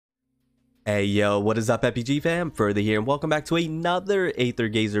Hey yo, what is up FPG fam? Further here and welcome back to another Aether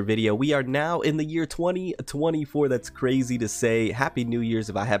Gazer video. We are now in the year 2024. That's crazy to say. Happy New Year's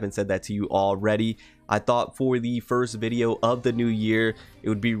if I haven't said that to you already. I thought for the first video of the new year, it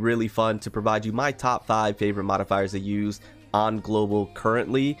would be really fun to provide you my top 5 favorite modifiers to use on global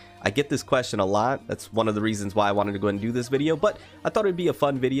currently. I get this question a lot. That's one of the reasons why I wanted to go ahead and do this video, but I thought it'd be a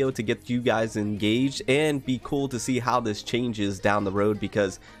fun video to get you guys engaged and be cool to see how this changes down the road,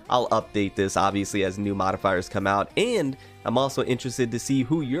 because I'll update this obviously as new modifiers come out, and I'm also interested to see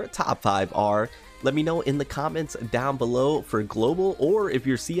who your top 5 are. Let me know in the comments down below for global, or if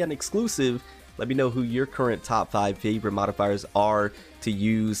you're CN exclusive, let me know who your current top 5 favorite modifiers are to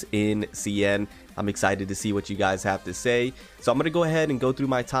use in CN. I'm excited to see what you guys have to say. So I'm going to go ahead and go through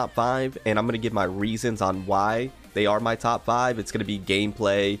my top 5, and I'm going to give my reasons on why they are my top 5. It's going to be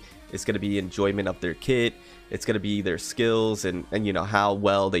gameplay, it's going to be enjoyment of their kit, it's going to be their skills and you know, how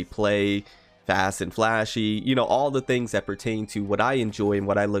well they play, fast and flashy, you know, all the things that pertain to what I enjoy and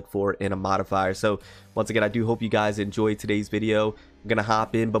what I look for in a modifier. So once again, I do hope you guys enjoyed today's video. I'm going to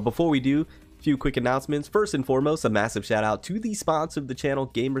hop in, but before we do, few quick announcements. First and foremost, a massive shout out to the sponsor of the channel,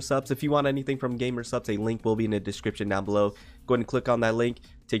 GamerSupps. If you want anything from GamerSupps, a link will be in the description down below. Go ahead and click on that link,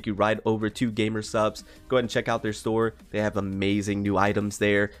 take you right over to GamerSupps. Go ahead and check out their store. They have amazing new items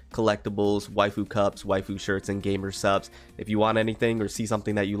there, collectibles, waifu cups, waifu shirts, and GamerSupps. If you want anything or see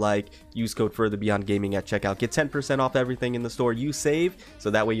something that you like, use code FurtherBeyondGaming at checkout. Get 10% off everything in the store. You save, so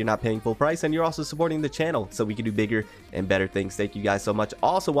that way you're not paying full price, and you're also supporting the channel so we can do bigger and better things. Thank you guys so much.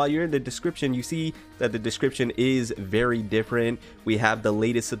 Also, while you're in the description, you see that the description is very different. We have the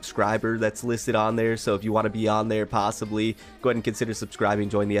latest subscriber that's listed on there, so if you want to be on there possibly, go ahead and consider subscribing.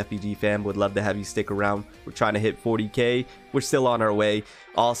 Join the FPG fam. Would love to have you stick around. We're trying to hit 40k. We're still on our way.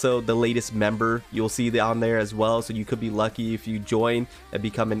 Also, the latest member, you'll see on there as well, so you could be lucky if you join and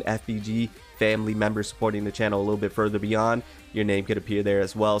become an FPG family member supporting the channel a little bit further beyond. Your name could appear there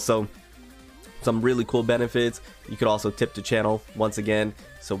as well. So some really cool benefits. You could also tip the channel once again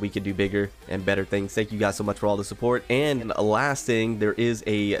so we could do bigger and better things. Thank you guys so much for all the support. And last thing, there is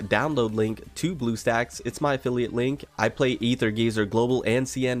a download link to BlueStacks. It's my affiliate link. I play Aether Gazer Global and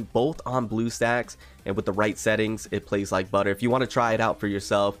CN both on BlueStacks, and with the right settings it plays like butter. If you want to try it out for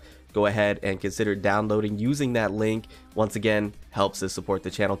yourself, go ahead and consider downloading using that link. Once again, helps to support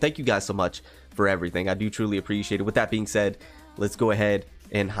the channel. Thank you guys so much for everything. I do truly appreciate it. With that being said, let's go ahead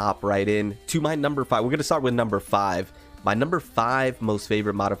and hop right in to my number 5. We're going to start with number 5. My number 5 most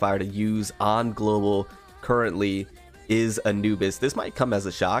favorite modifier to use on global currently is Anubis. This might come as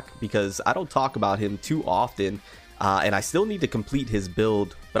a shock because I don't talk about him too often, and I still need to complete his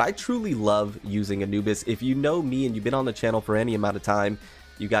build, but I truly love using Anubis. If you know me and you've been on the channel for any amount of time,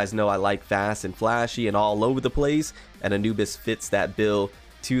 you guys know I like fast and flashy and all over the place, and Anubis fits that bill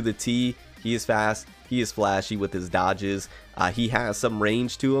to the T. He is fast, he is flashy with his dodges, he has some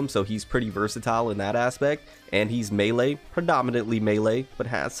range to him, so he's pretty versatile in that aspect, and he's melee, predominantly melee, but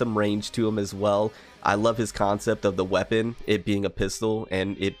has some range to him as well. I love his concept of the weapon, it being a pistol,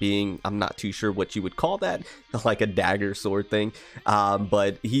 and it being, I'm not too sure what you would call that, like a dagger sword thing,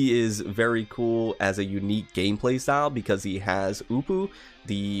 but he is very cool as a unique gameplay style because he has Upu,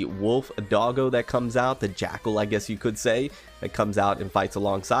 the wolf doggo that comes out, the jackal I guess you could say, that comes out and fights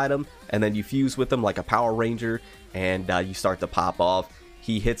alongside him, and then you fuse with him like a Power Ranger, and you start to pop off.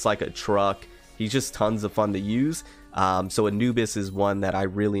 He hits like a truck. He's just tons of fun to use. So Anubis is one that I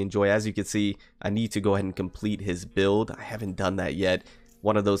really enjoy. As you can see, I need to go ahead and complete his build. I haven't done that yet.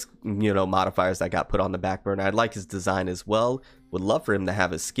 One of those, you know, modifiers that got put on the back burner. I like his design as well. Would love for him to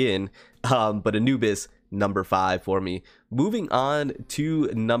have a skin. But Anubis, number 5 for me. Moving on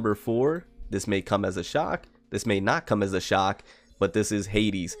to number 4. This may come as a shock. This may not come as a shock, but this is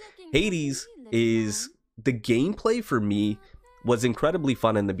Hades. Hades is, the gameplay for me was incredibly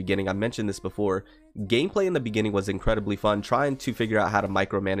fun in the beginning. I mentioned this before. Gameplay in the beginning was incredibly fun, trying to figure out how to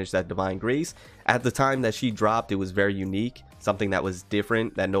micromanage that Divine Grace. At the time that she dropped, it was very unique, something that was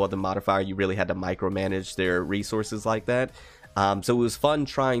different, that no other modifier you really had to micromanage their resources like that. So it was fun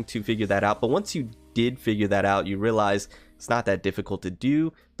trying to figure that out, but once you did figure that out, you realize it's not that difficult to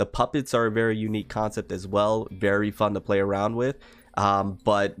do. The puppets are a very unique concept as well, very fun to play around with.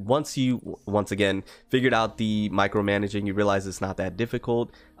 But once you, once again, figured out the micromanaging, you realize it's not that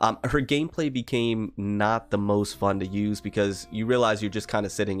difficult. Her gameplay became not the most fun to use because you realize you're just kind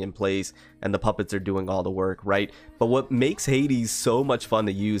of sitting in place and the puppets are doing all the work, right? But what makes Hades so much fun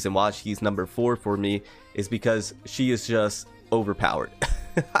to use, and why she's number 4 for me, is because she is just overpowered.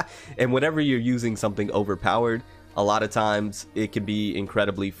 And whenever you're using something overpowered, a lot of times it can be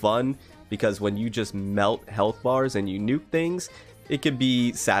incredibly fun, because when you just melt health bars and you nuke things, it could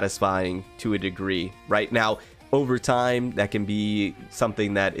be satisfying to a degree. Right now, over time, that can be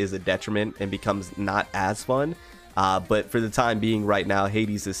something that is a detriment and becomes not as fun. But for the time being right now,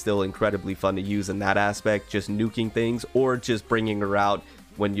 Hades is still incredibly fun to use in that aspect, just nuking things or just bringing her out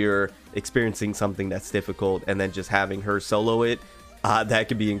when you're experiencing something that's difficult and then just having her solo it. That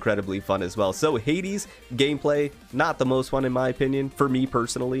could be incredibly fun as well. So Hades gameplay, not the most fun in my opinion, for me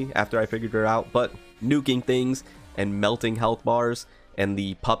personally, after I figured her out, but nuking things and melting health bars and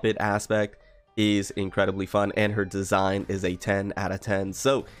the puppet aspect is incredibly fun, and her design is a 10 out of 10.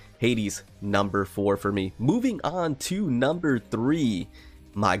 So Hades, number 4 for me. Moving on to number 3,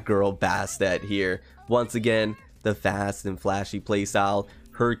 my girl Bastet here. Once again, the fast and flashy playstyle.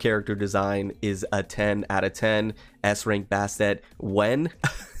 Her character design is a 10 out of 10. S-rank Bastet when?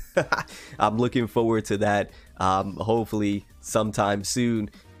 I'm looking forward to that, hopefully sometime soon.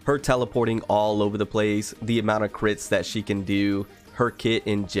 Her teleporting all over the place, the amount of crits that she can do, her kit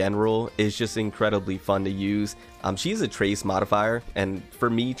in general is just incredibly fun to use. She's a trace modifier, and for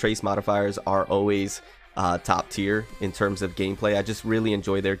me, trace modifiers are always top tier in terms of gameplay. I just really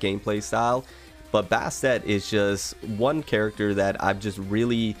enjoy their gameplay style. But Bastet is just one character that I've just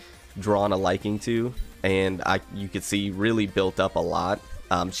really drawn a liking to, and you could see really built up a lot.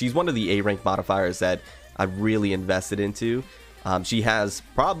 She's one of the A-rank modifiers that I've really invested into. She has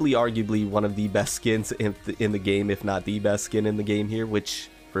probably arguably one of the best skins in the game, if not the best skin in the game here, which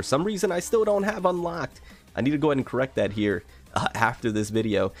for some reason I still don't have unlocked. I need to go ahead and correct that here after this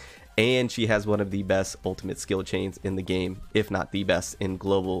video. And she has one of the best ultimate skill chains in the game, if not the best in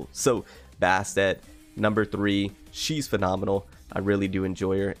global. So Bastet, number 3, she's phenomenal. I really do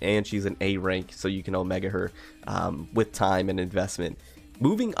enjoy her, and she's an A rank, so you can omega her with time and investment.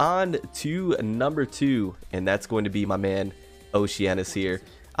 Moving on to number 2, and that's going to be my man Oceanus here.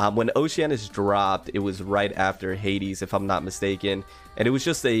 When Oceanus dropped, it was right after Hades, if I'm not mistaken, and it was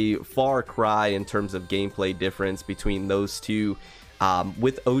just a far cry in terms of gameplay difference between those two.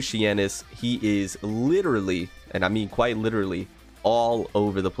 With Oceanus, he is literally, and I mean quite literally, all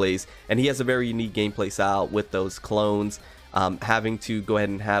over the place, and he has a very unique gameplay style with those clones, having to go ahead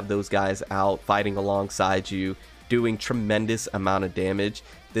and have those guys out fighting alongside you, doing tremendous amount of damage.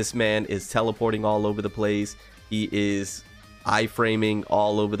 This man is teleporting all over the place. He is iframing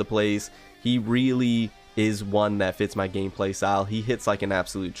all over the place. He really is one that fits my gameplay style. He hits like an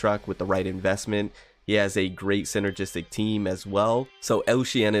absolute truck with the right investment. He has a great synergistic team as well. So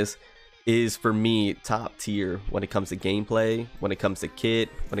Oceanus is for me top tier when it comes to gameplay, when it comes to kit,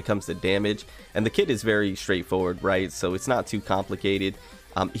 when it comes to damage, and the kit is very straightforward, right? So it's not too complicated.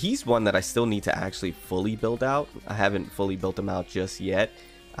 He's one that I still need to actually fully build out. I haven't fully built him out just yet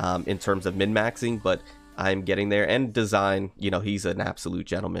in terms of min-maxing, but I'm getting there. And design, you know, he's an absolute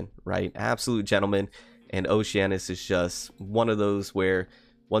gentleman, right? Absolute gentleman. And Oceanus is just one of those where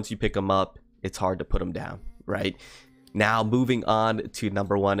once you pick him up, it's hard to put him down, right? Now moving on to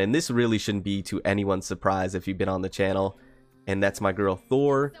number 1, and this really shouldn't be to anyone's surprise if you've been on the channel, and that's my girl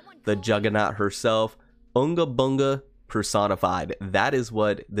Thor, the Juggernaut herself, Unga Bunga personified. That is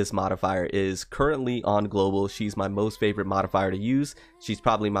what this modifier is currently on global. She's my most favorite modifier to use. She's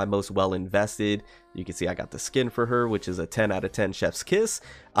probably my most well invested. You can see I got the skin for her, which is a 10 out of 10 chef's kiss.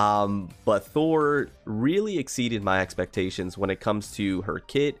 But Thor really exceeded my expectations when it comes to her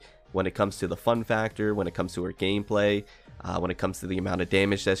kit, when it comes to the fun factor, when it comes to her gameplay, when it comes to the amount of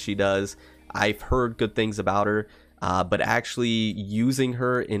damage that she does. I've heard good things about her, but actually using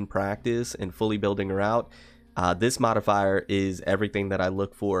her in practice and fully building her out, this modifier is everything that I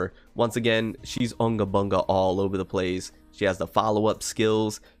look for. Once again, she's Unga Bunga all over the place. She has the follow-up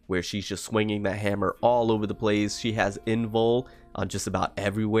skills where she's just swinging that hammer all over the place. She has invul on just about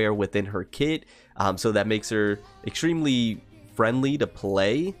everywhere within her kit, so that makes her extremely friendly to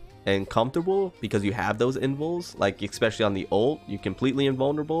play and comfortable because you have those invuls, like especially on the ult, you're completely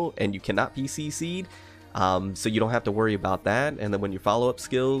invulnerable and you cannot be CC'd, so you don't have to worry about that. And then when your follow-up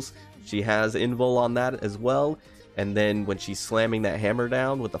skills, she has invul on that as well, and then when she's slamming that hammer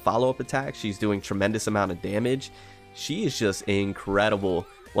down with the follow-up attack, she's doing tremendous amount of damage. She is just incredible.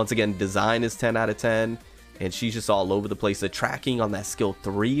 Once again, design is 10 out of 10, and she's just all over the place. The tracking on that skill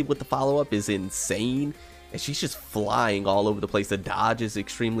 3 with the follow-up is insane, and she's just flying all over the place. The dodge is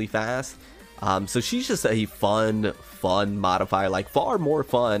extremely fast. So she's just a fun modifier, like far more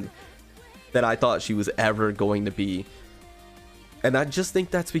fun than I thought she was ever going to be. And I just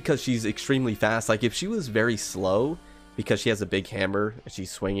think that's because she's extremely fast. Like if she was very slow, because she has a big hammer,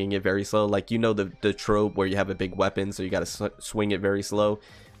 she's swinging it very slow. Like, you know, the trope where you have a big weapon, so you got to swing it very slow.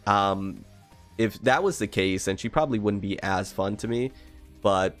 If that was the case, then she probably wouldn't be as fun to me.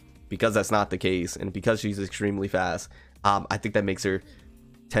 But because that's not the case, and because she's extremely fast, I think that makes her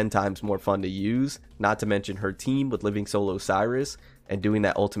 10 times more fun to use. Not to mention her team with Living Soul Osiris and doing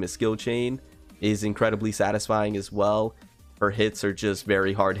that ultimate skill chain is incredibly satisfying as well. Her hits are just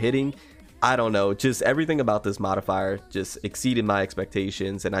very hard hitting. I don't know, just everything about this modifier just exceeded my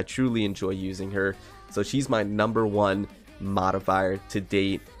expectations, and I truly enjoy using her. So she's my #1 modifier to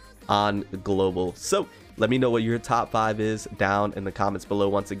date on global. So let me know what your top 5 is down in the comments below.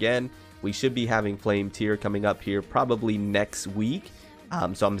 Once again, we should be having Flame Tier coming up here probably next week.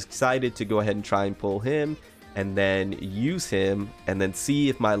 So I'm excited to go ahead and try and pull him and then use him and then see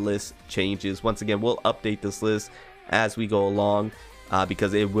if my list changes. Once again, we'll update this list as we go along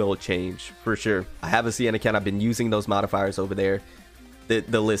because it will change for sure. I have a CN account. I've been using those modifiers over there.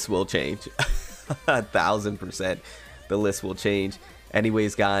 The list will change. 1000%. The list will change.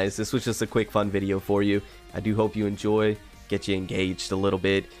 Anyways, guys, this was just a quick fun video for you. I do hope you enjoy, get you engaged a little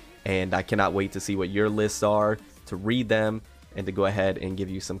bit, and I cannot wait to see what your lists are, to read them, and to go ahead and give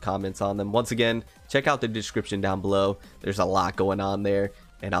you some comments on them. Once again, check out the description down below. There's a lot going on there,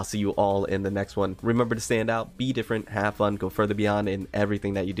 and I'll see you all in the next one. Remember to stand out, be different, have fun, go further beyond in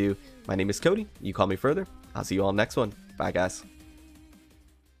everything that you do. My name is Cody. You call me further. I'll see you all next one. Bye, guys.